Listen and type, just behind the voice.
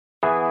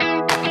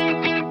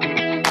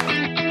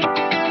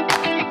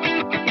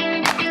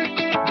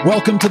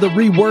Welcome to The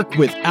Rework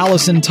with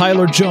Allison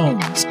Tyler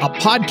Jones, a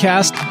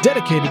podcast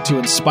dedicated to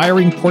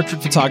inspiring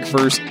portrait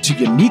photographers to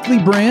uniquely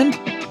brand,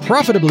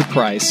 profitably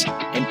price,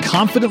 and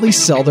confidently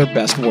sell their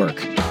best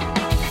work.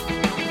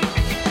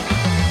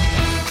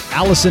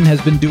 Allison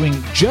has been doing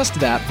just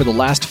that for the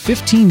last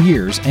 15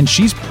 years, and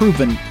she's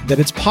proven that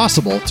it's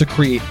possible to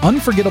create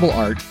unforgettable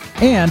art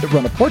and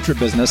run a portrait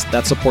business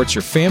that supports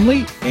your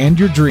family and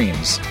your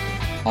dreams.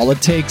 All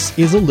it takes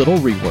is a little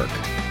rework.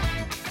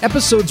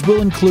 Episodes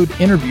will include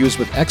interviews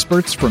with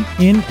experts from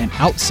in and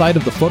outside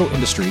of the photo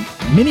industry,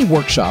 mini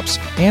workshops,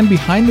 and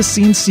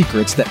behind-the-scenes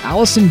secrets that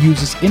Allison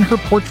uses in her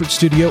portrait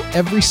studio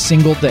every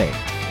single day.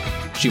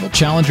 She will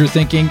challenge your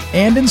thinking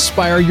and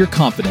inspire your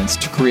confidence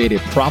to create a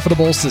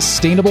profitable,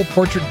 sustainable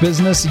portrait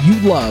business you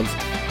love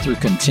through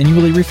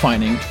continually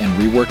refining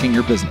and reworking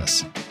your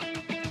business.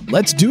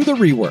 Let's do the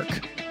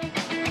rework.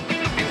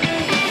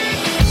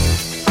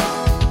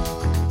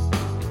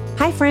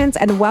 Hi, friends,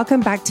 and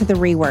welcome back to The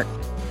Rework.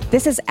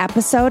 This is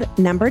episode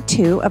number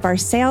 2 of our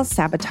Sales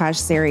Sabotage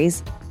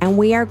series, and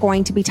we are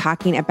going to be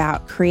talking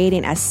about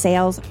creating a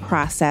sales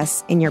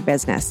process in your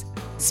business,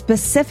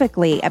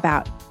 specifically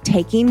about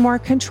taking more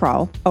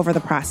control over the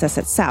process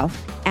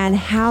itself and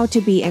how to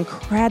be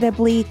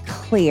incredibly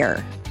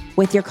clear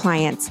with your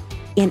clients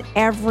in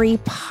every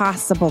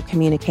possible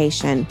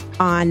communication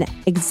on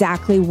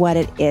exactly what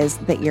it is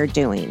that you're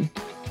doing.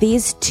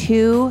 These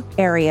 2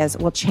 areas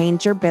will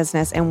change your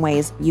business in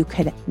ways you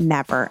could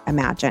never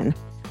imagine.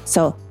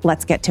 So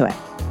let's get to it.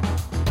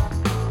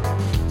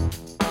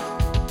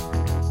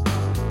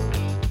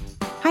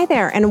 Hi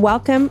there, and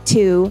welcome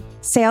to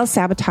Sales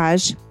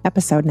Sabotage,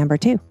 episode number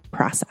 2,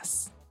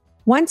 Process.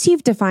 Once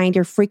you've defined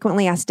your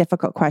frequently asked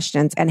difficult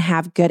questions and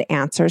have good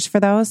answers for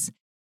those,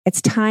 it's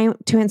time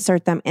to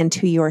insert them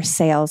into your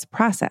sales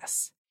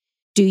process.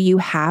 Do you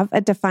have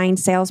a defined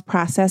sales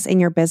process in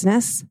your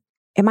business?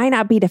 It might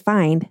not be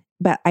defined,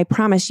 but I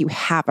promise you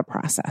have a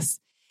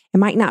process. It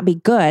might not be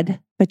good,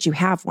 but you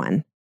have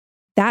one.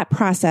 That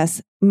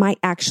process might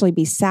actually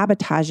be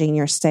sabotaging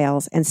your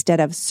sales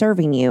instead of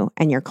serving you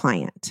and your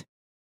client.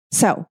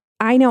 So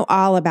I know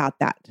all about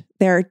that.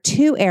 There are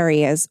 2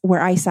 areas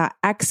where I saw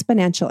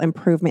exponential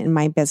improvement in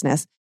my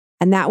business.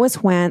 And that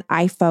was when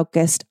I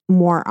focused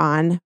more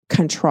on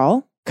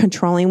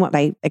controlling what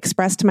I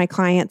expressed to my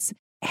clients,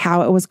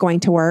 how it was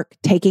going to work,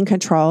 taking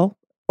control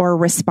or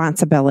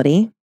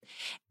responsibility,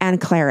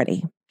 and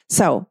clarity.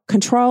 So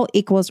control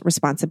equals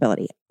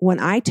responsibility. When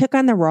I took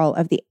on the role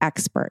of the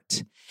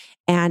expert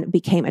and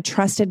became a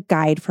trusted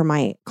guide for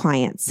my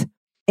clients,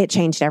 it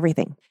changed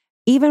everything.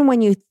 Even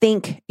when you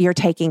think you're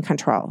taking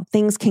control,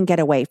 things can get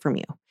away from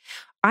you.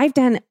 I've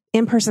done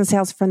in-person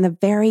sales from the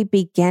very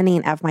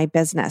beginning of my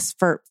business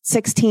for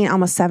 16,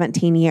 almost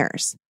 17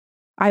 years.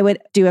 I would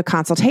do a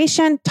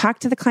consultation, talk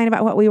to the client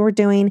about what we were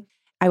doing.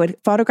 I would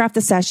photograph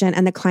the session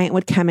and the client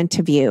would come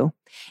into view.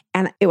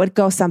 And it would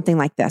go something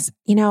like this.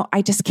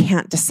 I just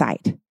can't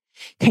decide.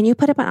 Can you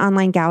put up an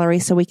online gallery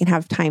so we can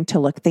have time to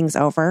look things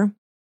over?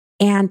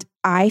 And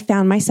I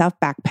found myself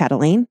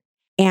backpedaling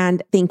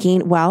and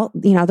thinking, well,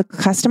 the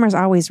customer's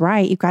always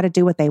right. You've got to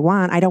do what they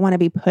want. I don't want to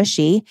be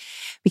pushy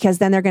because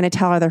then they're going to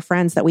tell other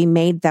friends that we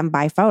made them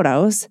buy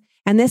photos.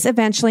 And this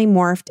eventually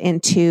morphed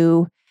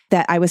into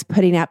that I was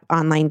putting up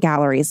online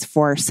galleries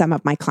for some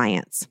of my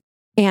clients.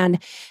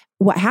 And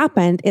what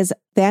happened is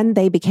then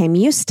they became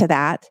used to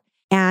that.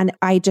 And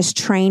I just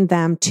trained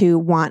them to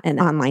want an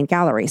online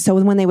gallery. So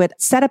when they would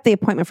set up the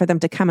appointment for them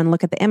to come and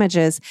look at the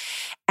images,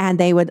 and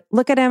they would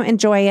look at them,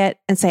 enjoy it,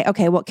 and say,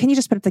 okay, well, can you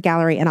just put up the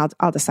gallery and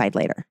I'll decide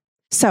later.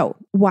 So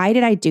why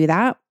did I do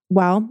that?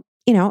 Well,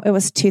 it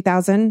was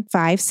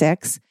 2005,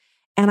 6.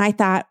 And I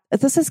thought,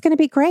 this is going to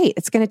be great.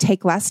 It's going to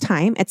take less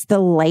time. It's the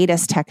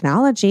latest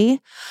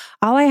technology.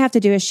 All I have to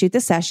do is shoot the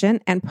session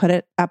and put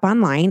it up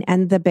online,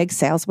 and the big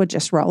sales would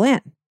just roll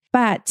in.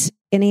 But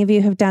any of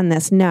you who've done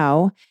this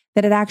know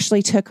that it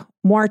actually took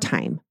more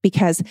time,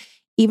 because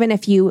even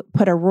if you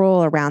put a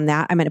rule around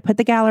that, I'm going to put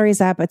the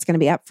galleries up, it's going to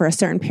be up for a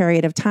certain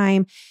period of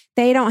time.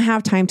 They don't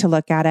have time to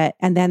look at it.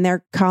 And then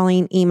they're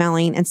calling,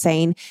 emailing and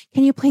saying,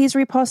 can you please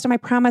repost them? I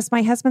promise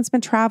my husband's been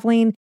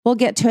traveling. We'll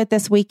get to it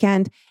this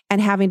weekend, and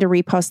having to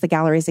repost the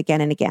galleries again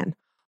and again,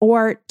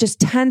 or just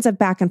tons of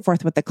back and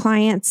forth with the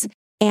clients.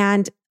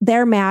 And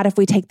they're mad if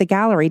we take the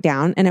gallery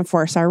down and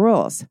enforce our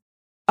rules.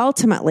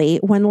 Ultimately,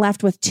 when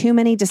left with too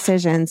many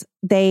decisions,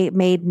 they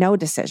made no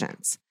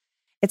decisions.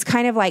 It's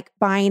kind of like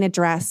buying a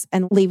dress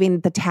and leaving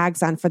the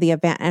tags on for the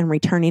event and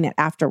returning it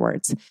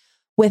afterwards.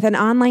 With an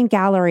online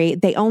gallery,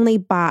 they only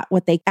bought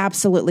what they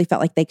absolutely felt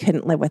like they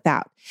couldn't live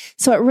without.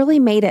 So it really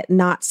made it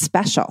not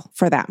special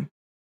for them.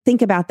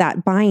 Think about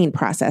that buying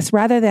process.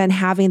 Rather than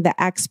having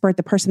the expert,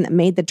 the person that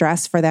made the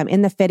dress for them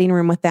in the fitting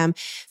room with them,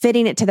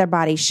 fitting it to their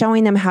body,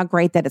 showing them how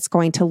great that it's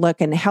going to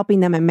look and helping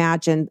them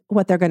imagine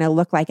what they're going to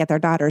look like at their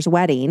daughter's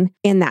wedding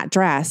in that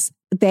dress,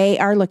 they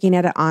are looking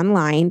at it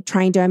online,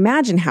 trying to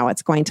imagine how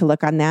it's going to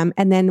look on them.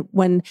 And then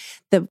when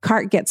the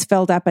cart gets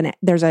filled up and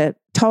there's a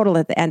total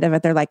at the end of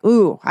it, they're like,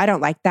 ooh, I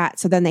don't like that.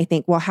 So then they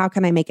think, well, how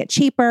can I make it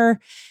cheaper?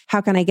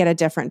 How can I get a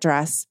different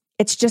dress?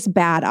 It's just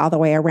bad all the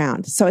way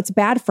around. So it's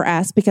bad for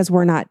us because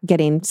we're not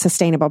getting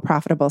sustainable,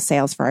 profitable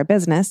sales for our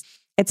business.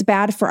 It's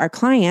bad for our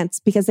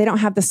clients because they don't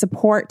have the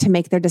support to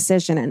make their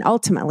decision. And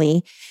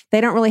ultimately,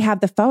 they don't really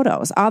have the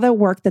photos. All the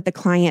work that the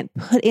client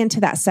put into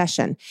that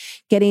session,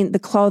 getting the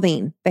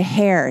clothing, the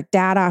hair,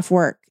 dad off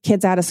work,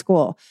 kids out of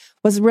school,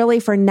 was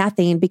really for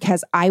nothing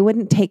because I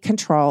wouldn't take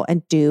control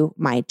and do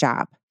my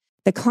job.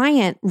 The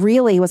client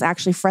really was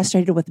actually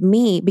frustrated with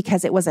me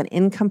because it was an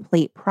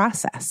incomplete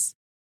process.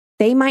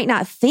 They might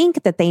not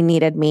think that they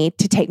needed me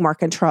to take more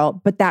control,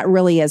 but that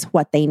really is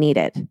what they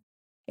needed.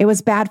 It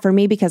was bad for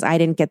me because I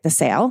didn't get the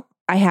sale.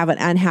 I have an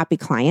unhappy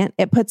client.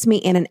 It puts me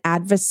in an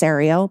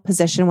adversarial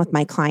position with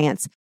my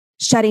clients,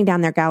 shutting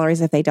down their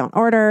galleries if they don't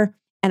order.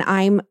 And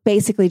I'm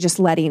basically just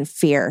letting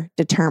fear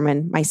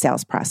determine my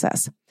sales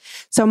process.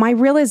 So my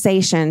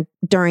realization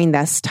during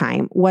this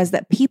time was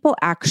that people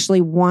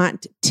actually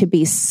want to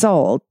be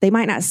sold. They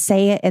might not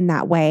say it in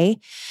that way,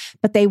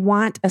 but they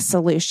want a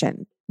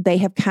solution. They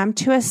have come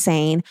to us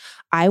saying,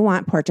 I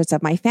want portraits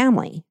of my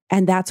family.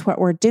 And that's what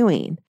we're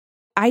doing.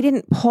 I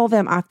didn't pull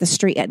them off the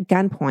street at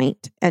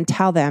gunpoint and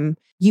tell them,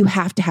 you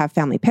have to have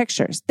family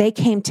pictures. They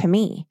came to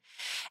me.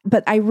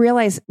 But I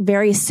realized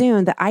very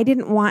soon that I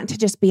didn't want to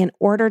just be an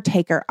order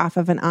taker off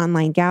of an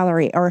online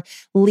gallery or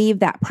leave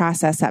that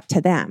process up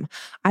to them.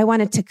 I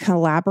wanted to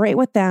collaborate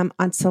with them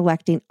on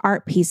selecting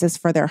art pieces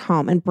for their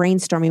home and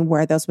brainstorming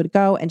where those would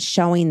go and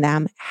showing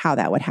them how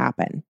that would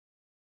happen.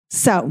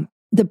 So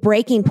the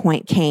breaking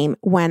point came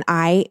when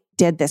I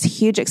did this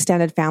huge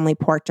extended family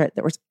portrait.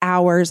 There was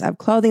hours of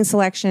clothing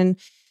selection,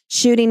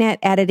 shooting it,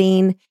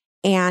 editing,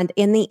 and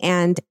in the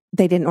end,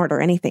 they didn't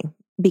order anything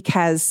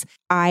because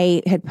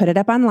I had put it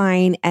up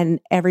online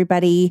and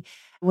everybody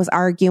was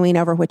arguing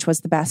over which was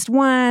the best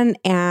one,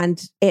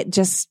 and it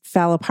just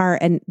fell apart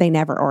and they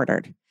never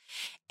ordered.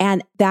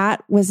 And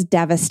that was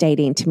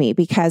devastating to me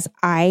because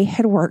I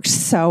had worked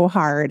so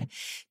hard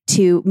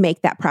to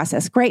make that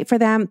process great for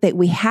them, that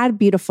we had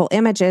beautiful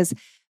images,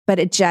 but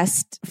it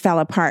just fell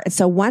apart.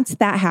 So once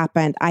that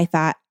happened, I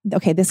thought,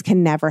 okay, this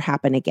can never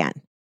happen again.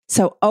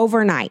 So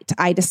overnight,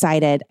 I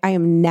decided I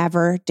am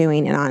never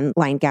doing an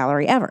online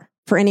gallery ever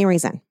for any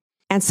reason.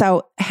 And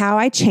so how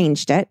I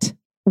changed it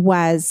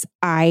was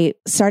I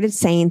started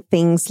saying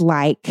things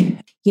like,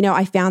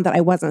 I found that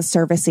I wasn't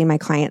servicing my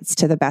clients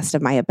to the best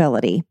of my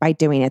ability by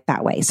doing it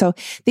that way. So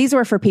these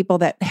were for people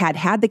that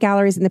had the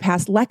galleries in the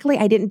past. Luckily,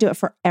 I didn't do it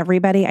for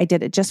everybody. I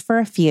did it just for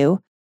a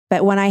few.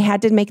 But when I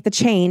had to make the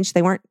change,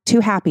 they weren't too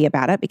happy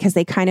about it because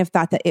they kind of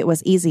thought that it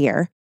was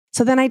easier.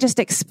 So then I just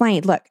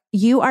explained, look,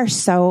 you are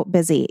so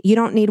busy. You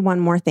don't need one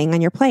more thing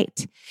on your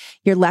plate.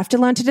 You're left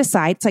alone to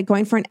decide. It's like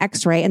going for an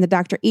x-ray and the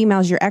doctor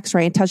emails your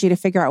x-ray and tells you to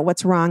figure out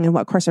what's wrong and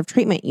what course of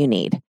treatment you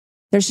need.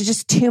 There's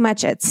just too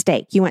much at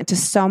stake. You went to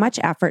so much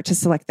effort to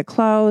select the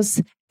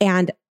clothes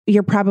and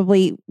you're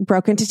probably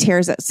broken to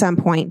tears at some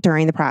point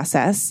during the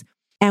process.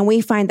 And we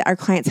find that our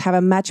clients have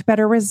a much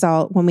better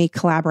result when we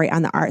collaborate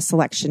on the art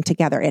selection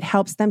together. It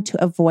helps them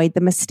to avoid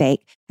the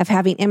mistake of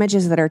having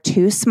images that are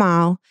too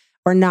small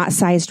or not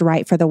sized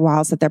right for the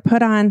walls that they're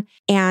put on.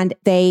 And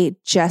they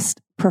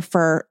just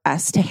prefer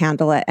us to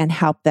handle it and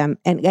help them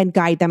and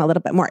guide them a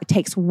little bit more. It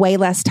takes way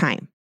less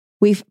time.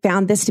 We've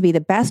found this to be the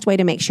best way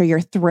to make sure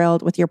you're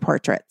thrilled with your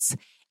portraits.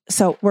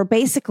 So we're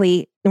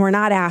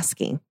not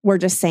asking, we're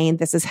just saying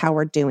this is how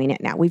we're doing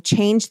it now. We've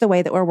changed the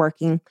way that we're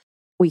working.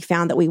 We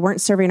found that we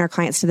weren't serving our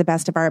clients to the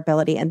best of our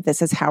ability, and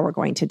this is how we're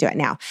going to do it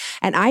now.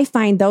 And I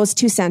find those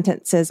two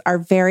sentences are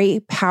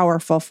very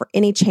powerful for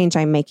any change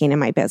I'm making in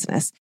my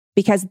business,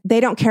 because they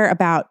don't care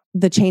about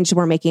the change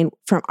we're making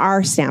from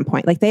our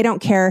standpoint. Like they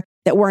don't care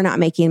that we're not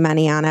making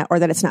money on it or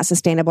that it's not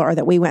sustainable or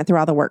that we went through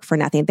all the work for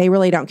nothing. They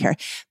really don't care.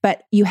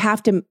 But you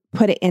have to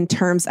put it in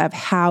terms of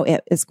how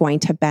it is going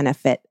to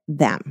benefit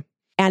them.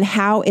 And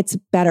how it's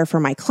better for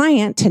my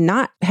client to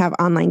not have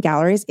online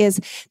galleries is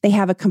they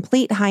have a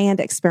complete high-end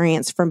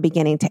experience from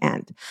beginning to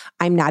end.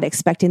 I'm not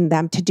expecting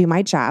them to do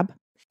my job.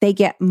 They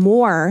get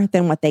more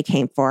than what they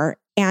came for.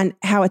 And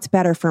how it's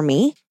better for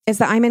me is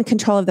that I'm in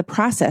control of the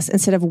process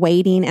instead of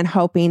waiting and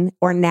hoping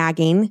or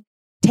nagging,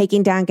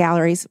 taking down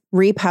galleries,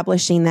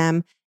 republishing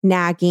them,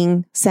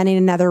 nagging, sending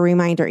another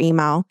reminder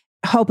email,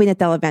 hoping that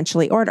they'll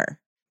eventually order.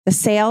 The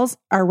sales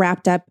are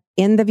wrapped up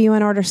in the view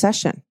and order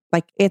session.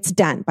 Like it's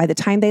done. By the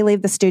time they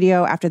leave the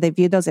studio, after they've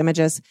viewed those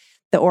images,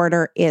 the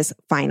order is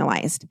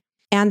finalized.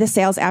 And the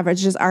sales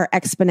averages are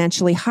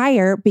exponentially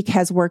higher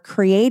because we're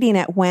creating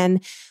it when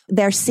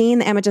they're seeing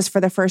the images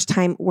for the first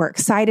time. We're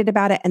excited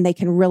about it and they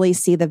can really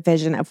see the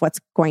vision of what's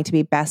going to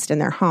be best in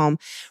their home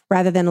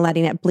rather than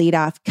letting it bleed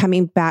off,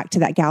 coming back to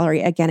that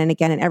gallery again and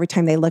again. And every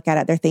time they look at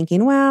it, they're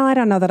thinking, well, I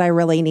don't know that I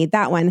really need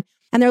that one.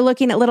 And they're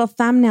looking at little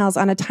thumbnails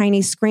on a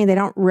tiny screen. They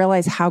don't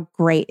realize how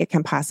great it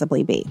can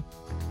possibly be.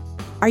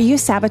 Are you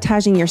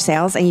sabotaging your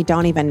sales and you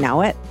don't even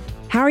know it?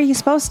 How are you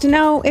supposed to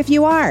know if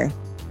you are?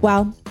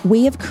 Well,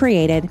 we have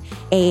created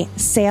a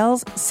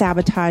sales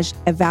sabotage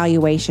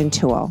evaluation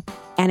tool,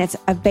 and it's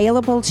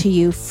available to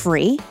you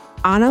free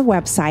on a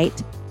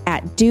website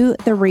at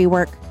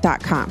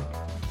dotherework.com.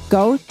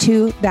 Go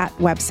to that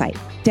website,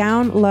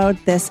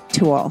 download this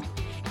tool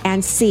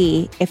and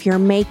see if you're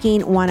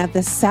making one of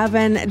the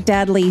 7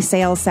 deadly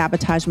sales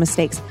sabotage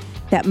mistakes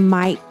that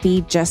might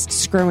be just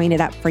screwing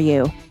it up for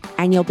you.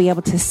 And you'll be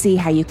able to see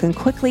how you can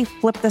quickly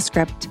flip the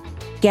script,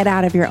 get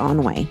out of your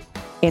own way.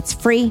 It's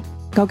free.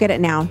 Go get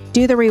it now.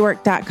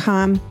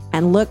 DoTheRework.com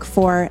and look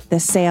for the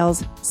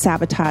sales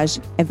sabotage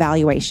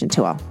evaluation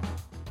tool.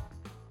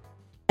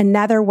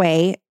 Another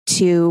way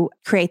to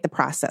create the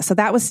process. So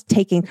that was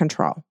taking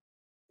control.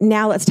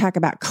 Now let's talk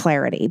about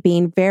clarity,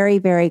 being very,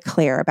 very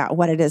clear about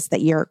what it is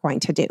that you're going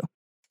to do.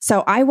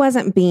 So I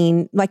wasn't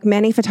being, like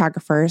many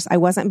photographers, I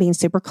wasn't being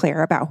super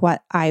clear about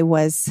what I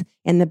was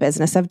in the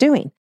business of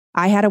doing.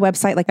 I had a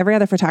website like every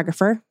other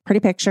photographer, pretty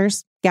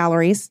pictures,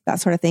 galleries, that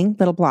sort of thing,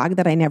 little blog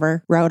that I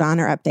never wrote on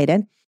or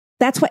updated.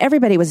 That's what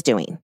everybody was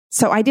doing.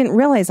 So I didn't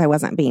realize I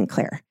wasn't being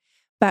clear.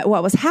 But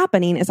what was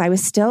happening is I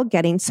was still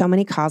getting so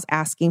many calls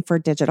asking for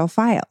digital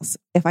files,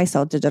 if I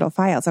sold digital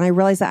files. And I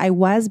realized that I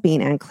was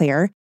being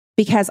unclear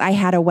because I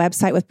had a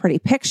website with pretty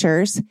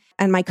pictures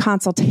and my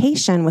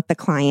consultation with the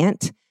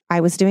client,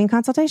 I was doing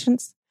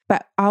consultations,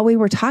 but all we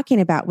were talking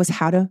about was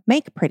how to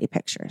make pretty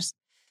pictures.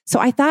 So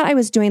I thought I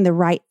was doing the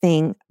right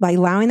thing by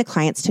allowing the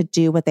clients to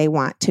do what they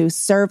want, to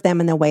serve them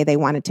in the way they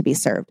wanted to be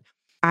served.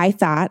 I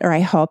thought, or I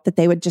hoped, that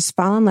they would just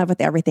fall in love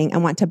with everything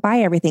and want to buy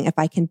everything if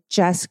I can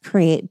just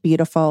create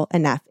beautiful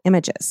enough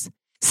images.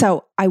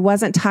 So I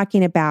wasn't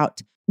talking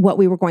about what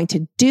we were going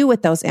to do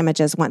with those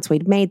images once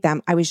we'd made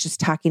them. I was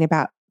just talking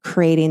about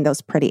creating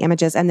those pretty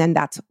images. And then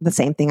that's the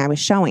same thing I was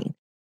showing.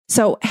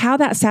 So how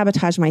that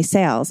sabotaged my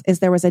sales is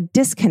there was a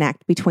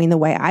disconnect between the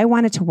way I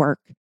wanted to work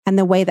and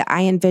the way that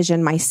I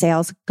envisioned my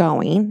sales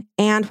going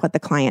and what the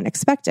client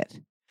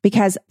expected,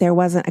 because there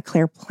wasn't a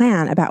clear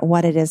plan about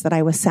what it is that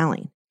I was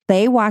selling.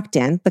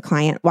 The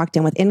client walked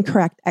in with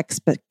incorrect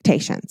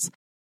expectations.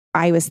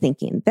 I was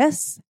thinking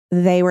this,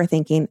 they were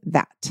thinking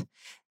that.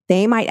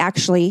 They might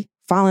actually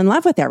fall in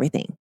love with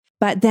everything,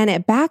 but then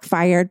it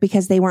backfired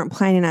because they weren't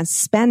planning on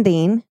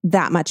spending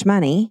that much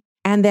money.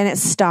 And then it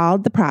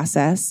stalled the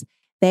process.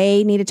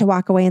 They needed to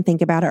walk away and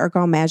think about it or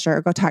go measure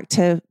or go talk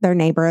to their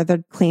neighbor or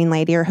the cleaning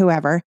lady or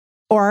whoever.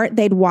 Or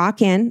they'd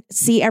walk in,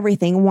 see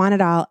everything, want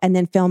it all, and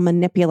then feel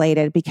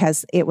manipulated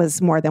because it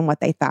was more than what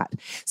they thought.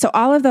 So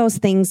all of those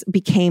things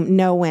became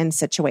no-win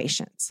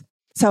situations.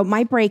 So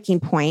my breaking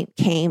point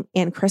came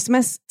in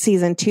Christmas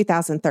season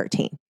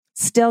 2013.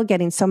 Still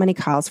getting so many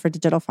calls for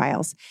digital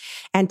files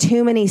and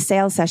too many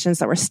sales sessions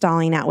that were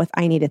stalling out with,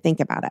 I need to think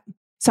about it.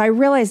 So I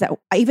realized that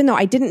even though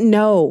I didn't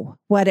know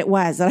what it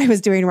was that I was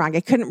doing wrong,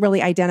 I couldn't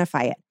really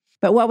identify it.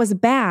 But what was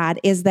bad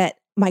is that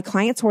my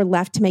clients were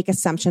left to make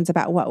assumptions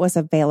about what was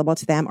available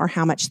to them or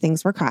how much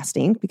things were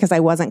costing because I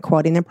wasn't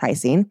quoting the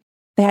pricing.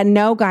 They had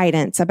no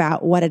guidance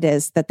about what it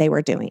is that they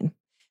were doing.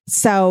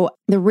 So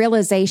the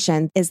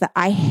realization is that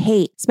I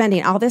hate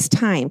spending all this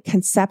time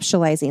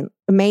conceptualizing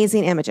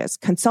amazing images,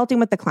 consulting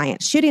with the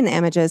client, shooting the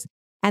images,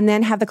 and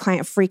then have the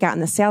client freak out in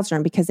the sales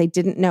room because they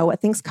didn't know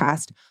what things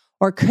cost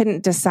or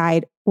couldn't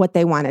decide what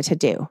they wanted to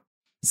do.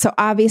 So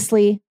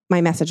obviously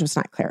my message was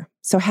not clear.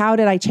 So how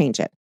did I change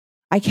it?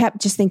 I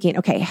kept just thinking,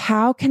 okay,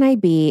 how can I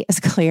be as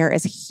clear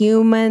as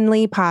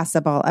humanly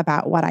possible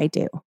about what I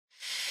do?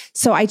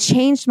 So I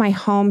changed my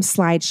home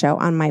slideshow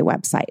on my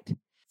website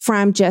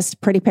from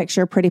just pretty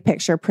picture, pretty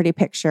picture, pretty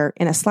picture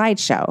in a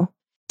slideshow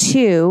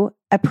to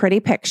a pretty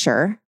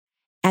picture.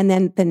 And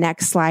then the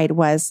next slide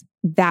was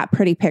that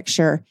pretty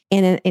picture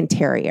in an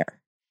interior.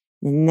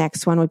 The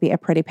next one would be a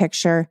pretty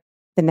picture.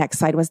 The next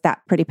slide was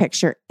that pretty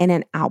picture in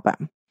an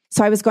album.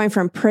 So I was going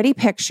from pretty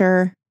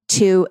picture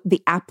to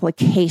the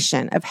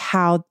application of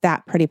how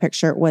that pretty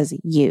picture was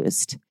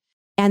used.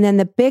 And then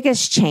the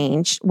biggest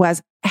change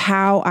was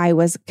how I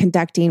was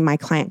conducting my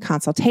client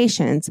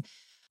consultations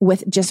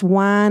with just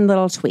one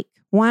little tweak,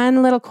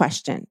 one little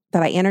question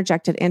that I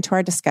interjected into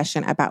our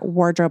discussion about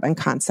wardrobe and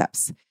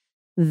concepts.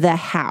 The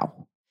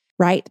how,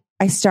 right?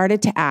 I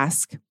started to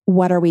ask,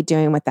 what are we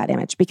doing with that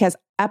image? Because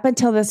up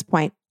until this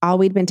point, all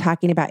we'd been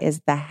talking about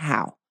is the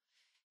how.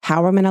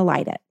 How we're going to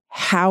light it,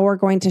 how we're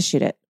going to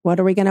shoot it, what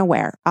are we going to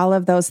wear? All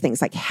of those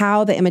things, like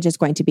how the image is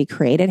going to be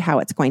created, how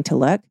it's going to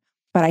look.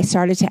 But I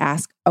started to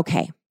ask,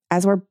 okay,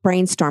 as we're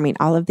brainstorming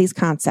all of these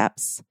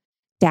concepts,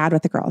 dad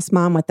with the girls,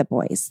 mom with the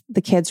boys,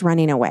 the kids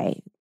running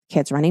away,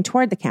 kids running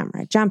toward the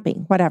camera,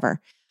 jumping,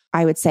 whatever.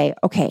 I would say,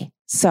 okay,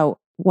 so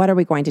what are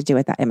we going to do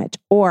with that image?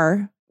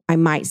 Or I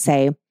might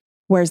say,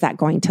 where's that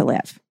going to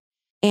live?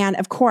 And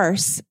of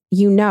course,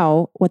 you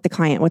know what the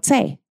client would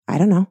say. I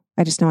don't know.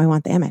 I just know I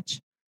want the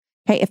image.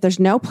 Okay. If there's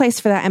no place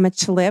for that image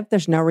to live,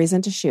 there's no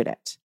reason to shoot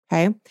it.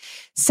 Okay.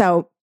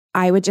 So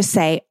I would just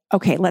say,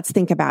 okay, let's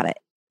think about it.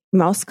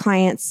 Most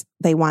clients,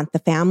 they want the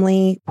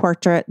family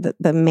portrait,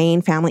 the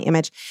main family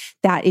image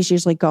that is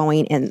usually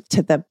going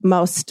into the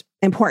most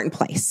important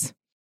place.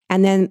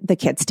 And then the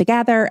kids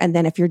together. And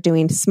then if you're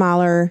doing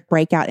smaller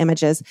breakout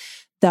images,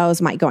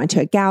 those might go into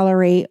a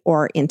gallery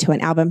or into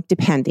an album,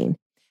 depending.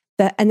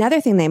 Another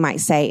thing they might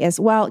say is,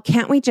 well,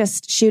 can't we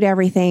just shoot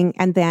everything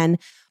and then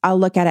I'll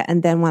look at it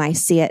and then when I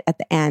see it at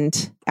the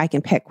end, I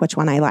can pick which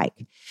one I like.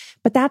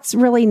 But that's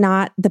really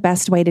not the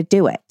best way to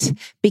do it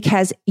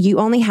because you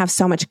only have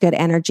so much good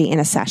energy in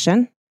a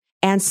session.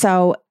 And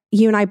so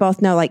you and I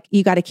both know, like,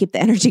 you got to keep the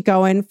energy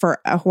going for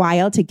a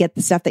while to get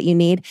the stuff that you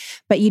need,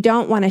 but you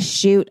don't want to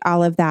shoot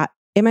all of that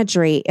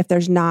imagery if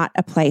there's not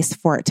a place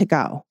for it to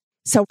go.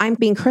 So I'm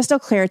being crystal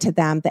clear to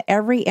them that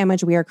every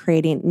image we are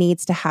creating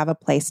needs to have a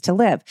place to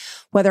live,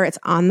 whether it's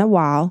on the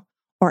wall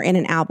or in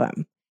an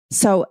album.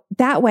 So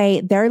that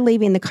way they're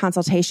leaving the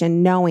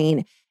consultation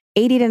knowing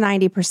 80 to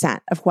 90%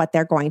 of what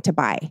they're going to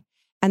buy.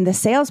 And the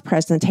sales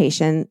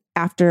presentation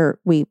after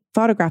we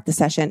photograph the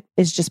session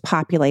is just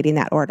populating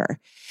that order.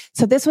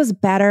 So this was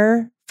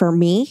better for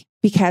me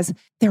because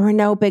there were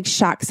no big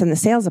shocks in the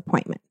sales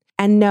appointment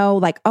and no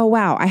like, oh,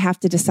 wow, I have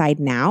to decide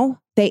now.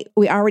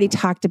 We already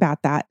talked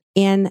about that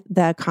in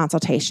the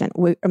consultation.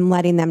 I'm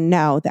letting them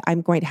know that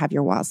I'm going to have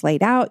your walls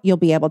laid out. You'll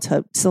be able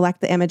to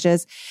select the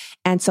images.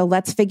 And so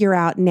let's figure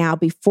out now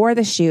before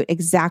the shoot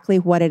exactly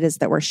what it is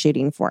that we're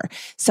shooting for.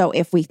 So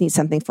if we need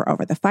something for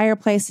over the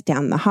fireplace,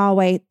 down the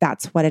hallway,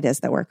 that's what it is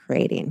that we're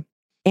creating.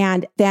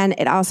 And then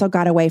it also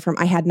got away from,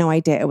 I had no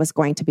idea it was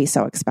going to be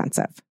so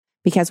expensive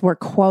because we're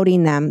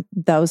quoting them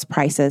those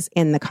prices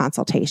in the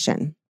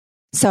consultation.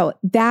 So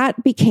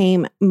that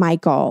became my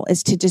goal,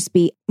 is to just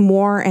be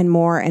more and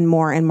more and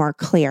more and more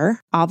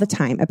clear all the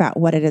time about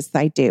what it is that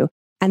I do,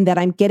 and that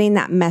I'm getting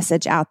that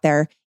message out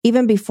there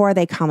even before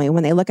they call me.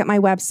 When they look at my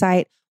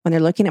website, when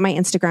they're looking at my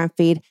Instagram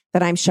feed,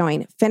 that I'm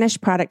showing finished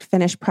product,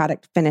 finished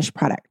product, finished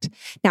product.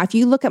 Now, if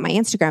you look at my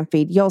Instagram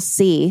feed, you'll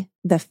see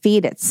the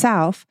feed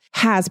itself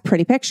has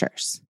pretty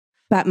pictures,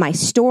 but my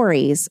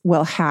stories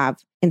will have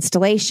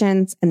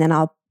installations, and then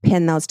I'll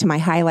pin those to my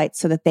highlights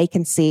so that they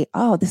can see,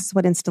 oh, this is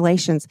what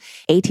installations,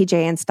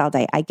 ATJ install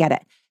day. I get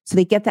it. So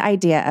they get the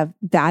idea of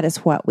that is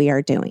what we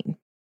are doing.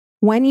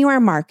 When you are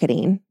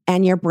marketing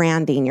and you're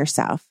branding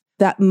yourself,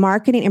 that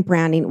marketing and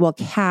branding will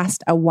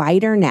cast a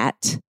wider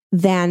net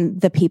than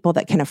the people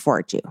that can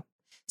afford you.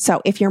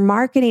 So if your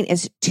marketing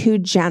is too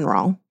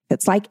general,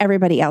 it's like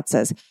everybody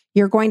else's,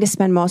 you're going to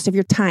spend most of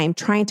your time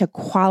trying to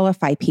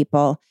qualify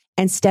people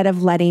instead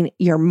of letting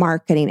your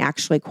marketing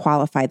actually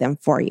qualify them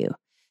for you.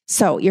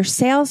 So your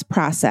sales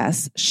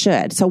process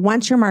should. So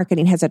once your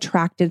marketing has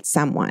attracted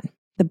someone,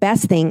 the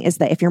best thing is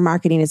that if your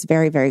marketing is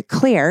very, very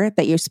clear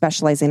that you're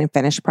specializing in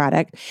finished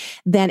product,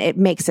 then it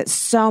makes it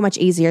so much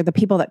easier. The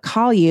people that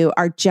call you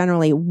are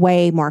generally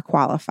way more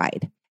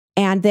qualified.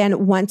 And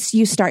then once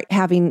you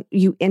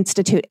you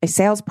institute a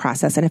sales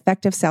process, an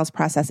effective sales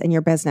process in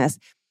your business,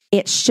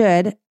 it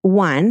should,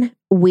 one,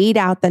 weed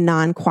out the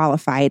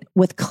non-qualified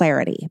with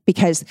clarity,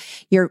 because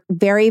you're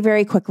very,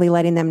 very quickly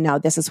letting them know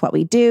this is what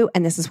we do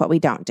and this is what we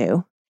don't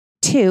do.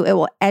 Two, it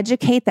will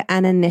educate the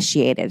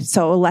uninitiated.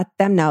 So it will let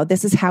them know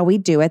this is how we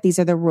do it. These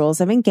are the rules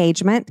of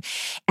engagement,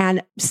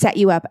 and set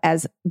you up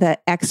as the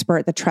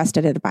expert, the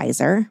trusted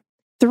advisor.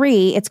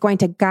 Three, it's going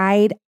to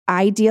guide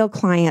ideal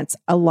clients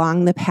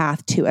along the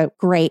path to a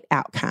great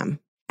outcome.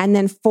 And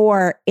then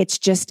four, it's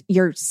just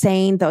you're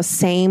saying those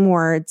same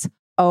words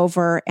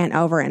over and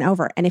over and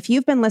over. And if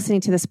you've been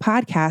listening to this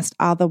podcast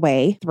all the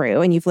way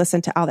through and you've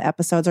listened to all the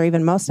episodes or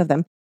even most of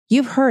them,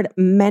 you've heard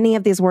many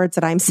of these words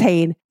that I'm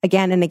saying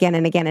again and again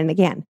and again and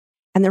again.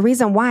 And the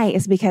reason why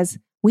is because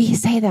we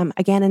say them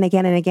again and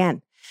again and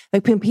again.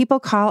 Like when people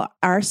call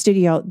our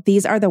studio,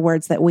 these are the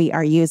words that we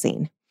are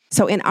using.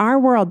 So in our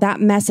world,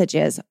 that message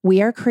is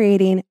we are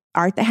creating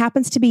art that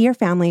happens to be your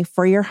family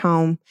for your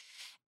home.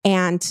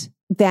 And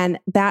then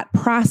that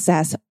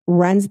process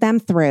runs them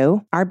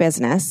through our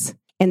business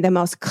in the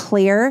most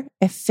clear,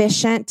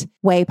 efficient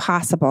way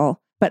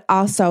possible, but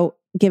also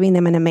giving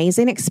them an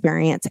amazing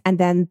experience. And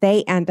then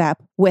they end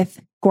up with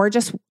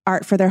gorgeous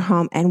art for their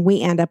home, and we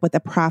end up with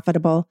a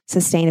profitable,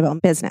 sustainable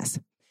business.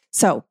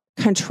 So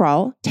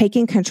control,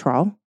 taking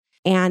control,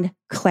 and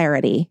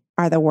clarity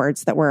are the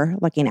words that we're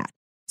looking at.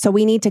 So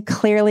we need to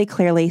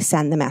clearly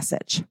send the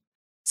message.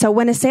 So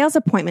when a sales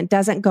appointment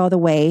doesn't go the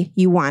way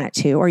you want it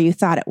to, or you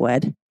thought it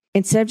would,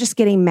 instead of just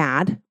getting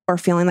mad or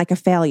feeling like a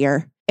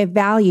failure,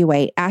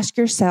 evaluate, ask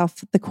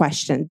yourself the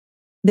question.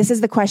 This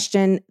is the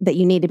question that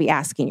you need to be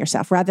asking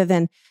yourself, rather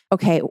than,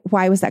 okay,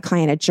 why was that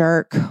client a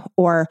jerk?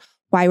 Or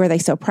why were they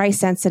so price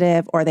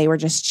sensitive? Or they were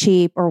just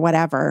cheap or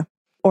whatever.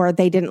 Or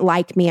they didn't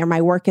like me, or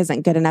my work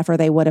isn't good enough, or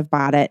they would have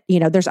bought it.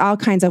 There's all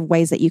kinds of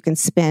ways that you can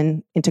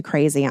spin into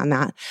crazy on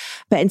that.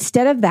 But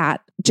instead of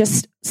that,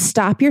 just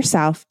stop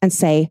yourself and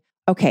say,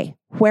 okay,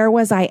 where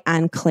was I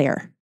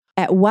unclear?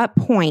 At what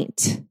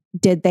point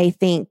did they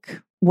think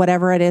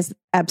whatever it is,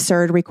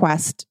 absurd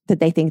request,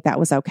 did they think that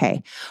was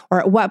okay? Or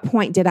at what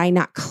point did I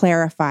not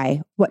clarify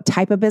what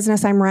type of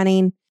business I'm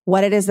running,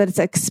 what it is that's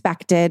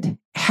expected,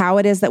 how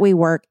it is that we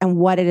work, and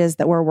what it is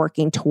that we're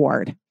working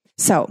toward?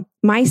 So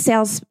my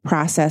sales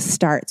process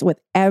starts with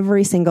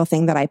every single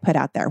thing that I put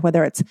out there,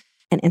 whether it's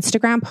an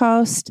Instagram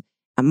post,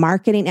 a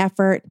marketing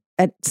effort,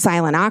 a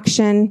silent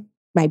auction,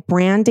 my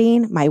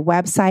branding, my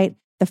website,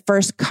 the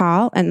first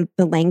call and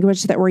the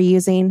language that we're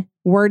using,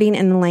 wording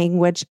and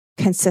language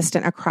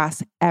consistent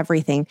across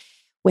everything,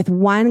 with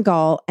one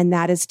goal, and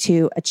that is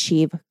to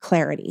achieve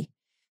clarity.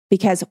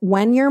 Because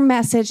when your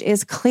message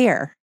is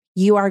clear,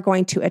 you are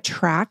going to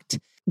attract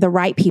the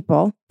right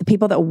people, the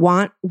people that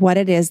want what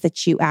it is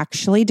that you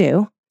actually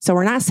do. So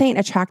we're not saying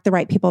attract the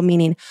right people,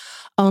 meaning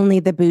only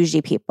the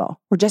bougie people.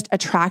 We're just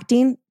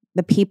attracting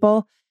the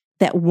people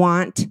that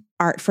want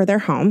art for their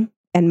home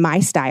and my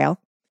style.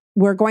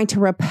 We're going to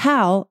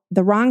repel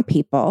the wrong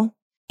people.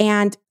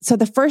 And so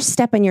the first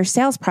step in your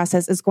sales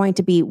process is going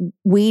to be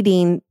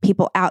weeding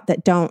people out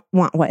that don't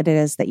want what it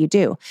is that you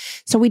do.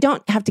 So we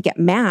don't have to get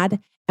mad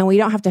and we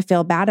don't have to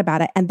feel bad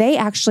about it. And they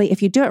actually,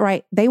 if you do it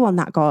right, they will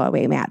not go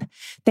away mad.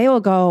 They will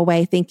go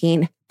away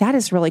thinking, that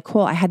is really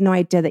cool. I had no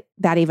idea that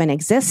that even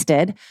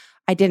existed.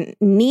 I didn't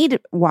need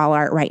wall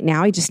art right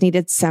now. I just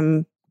needed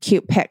some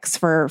cute pics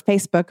for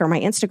Facebook or my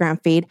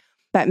Instagram feed.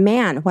 But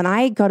man, when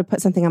I go to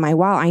put something on my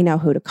wall, I know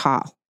who to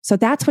call. So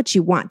that's what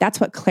you want. That's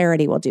what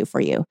clarity will do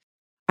for you.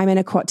 I'm going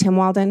to quote Tim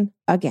Walden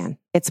again.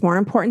 It's more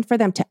important for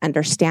them to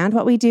understand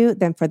what we do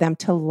than for them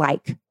to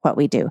like what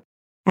we do.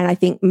 And I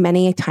think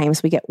many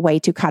times we get way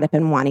too caught up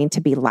in wanting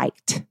to be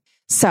liked.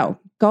 So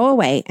go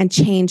away and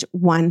change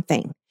one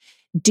thing.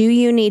 Do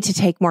you need to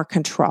take more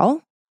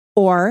control,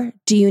 or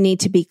do you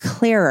need to be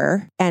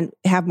clearer and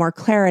have more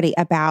clarity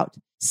about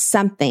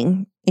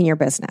something in your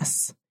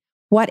business?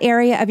 What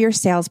area of your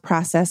sales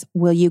process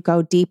will you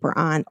go deeper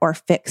on or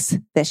fix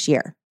this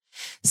year?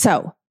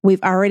 So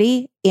we've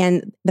already,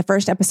 in the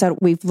first episode,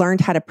 we've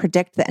learned how to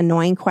predict the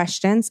annoying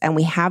questions, and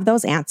we have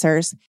those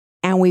answers.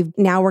 And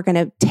we're going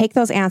to take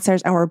those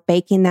answers and we're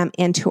baking them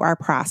into our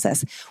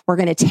process. We're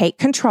going to take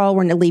control.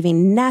 We're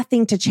leaving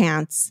nothing to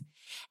chance.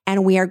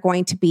 And we are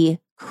going to be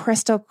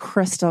crystal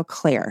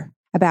clear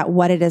about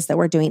what it is that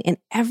we're doing in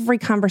every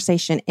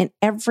conversation, in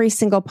every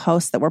single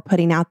post that we're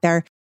putting out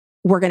there.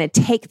 We're going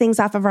to take things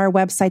off of our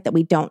website that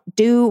we don't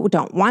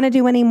want to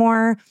do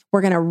anymore.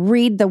 We're going to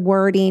read the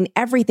wording,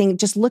 everything.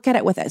 Just look at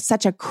it with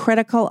such a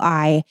critical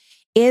eye.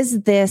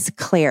 Is this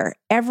clear?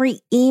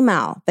 Every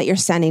email that you're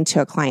sending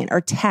to a client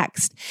or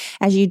text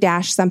as you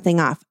dash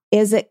something off,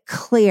 is it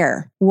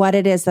clear what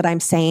it is that I'm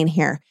saying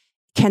here?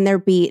 Can there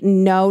be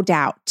no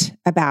doubt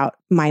about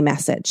my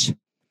message?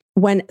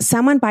 When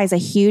someone buys a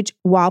huge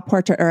wall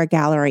portrait or a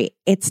gallery,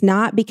 it's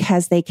not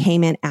because they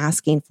came in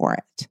asking for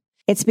it.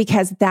 It's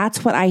because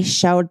that's what I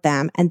showed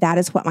them, and that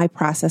is what my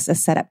process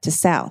is set up to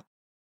sell.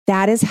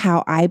 That is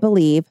how I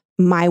believe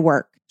my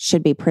work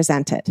should be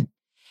presented.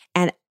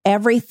 And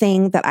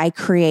everything that I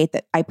create,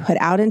 that I put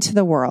out into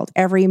the world,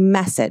 every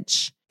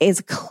message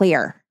is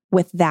clear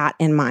with that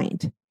in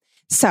mind.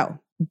 So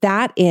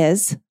that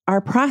is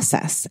our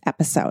process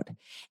episode.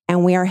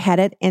 And we are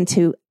headed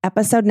into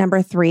episode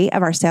number 3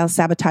 of our Sales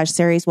Sabotage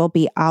series. Will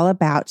be all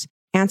about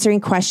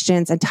answering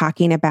questions and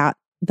talking about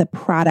the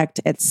product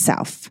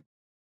itself.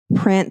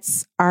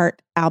 Prints,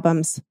 art,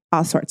 albums,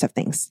 all sorts of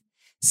things.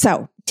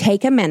 So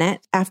take a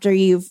minute after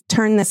you've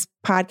turned this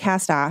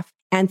podcast off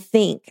and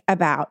think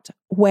about,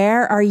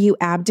 where are you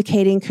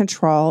abdicating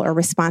control or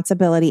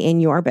responsibility in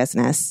your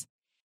business?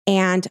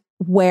 And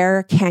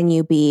where can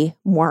you be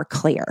more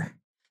clear?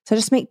 So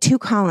just make 2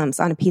 columns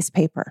on a piece of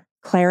paper: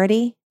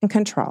 clarity and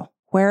control.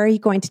 Where are you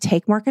going to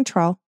take more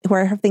control?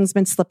 Where have things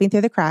been slipping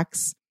through the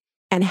cracks?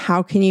 And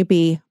how can you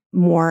be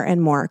more and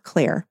more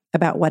clear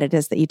about what it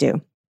is that you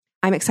do?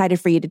 I'm excited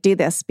for you to do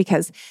this,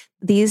 because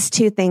these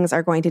 2 things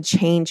are going to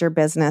change your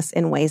business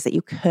in ways that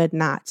you could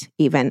not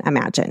even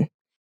imagine.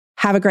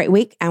 Have a great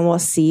week, and we'll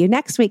see you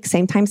next week.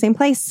 Same time, same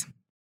place.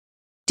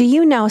 Do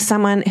you know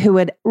someone who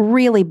would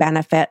really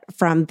benefit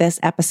from this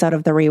episode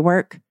of The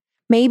Rework?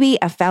 Maybe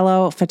a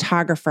fellow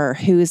photographer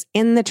who's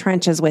in the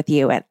trenches with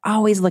you and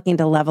always looking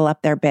to level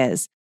up their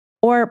biz.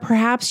 Or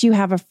perhaps you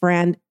have a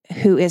friend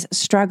who is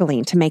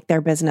struggling to make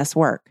their business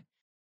work.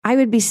 I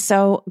would be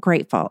so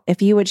grateful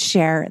if you would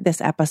share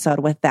this episode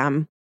with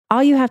them.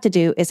 All you have to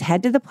do is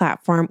head to the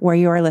platform where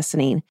you are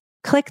listening,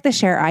 click the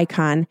share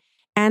icon,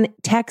 and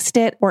text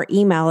it or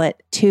email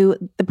it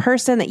to the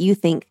person that you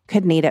think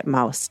could need it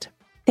most.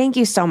 Thank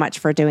you so much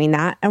for doing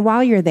that. And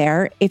while you're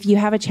there, if you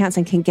have a chance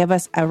and can give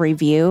us a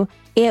review,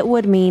 it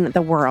would mean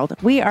the world.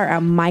 We are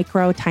a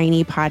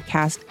tiny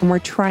podcast, and we're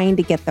trying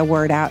to get the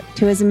word out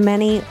to as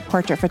many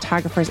portrait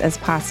photographers as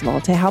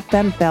possible to help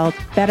them build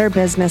better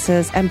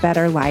businesses and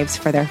better lives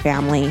for their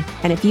family.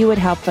 And if you would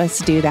help us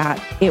do that,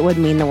 it would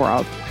mean the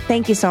world.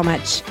 Thank you so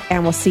much,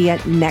 and we'll see you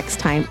next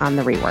time on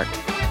The Rework.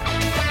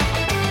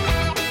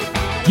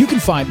 You can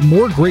find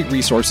more great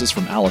resources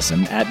from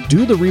Allison at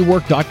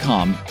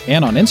dotherework.com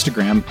and on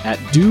Instagram at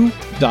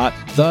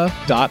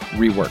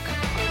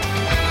do.the.rework.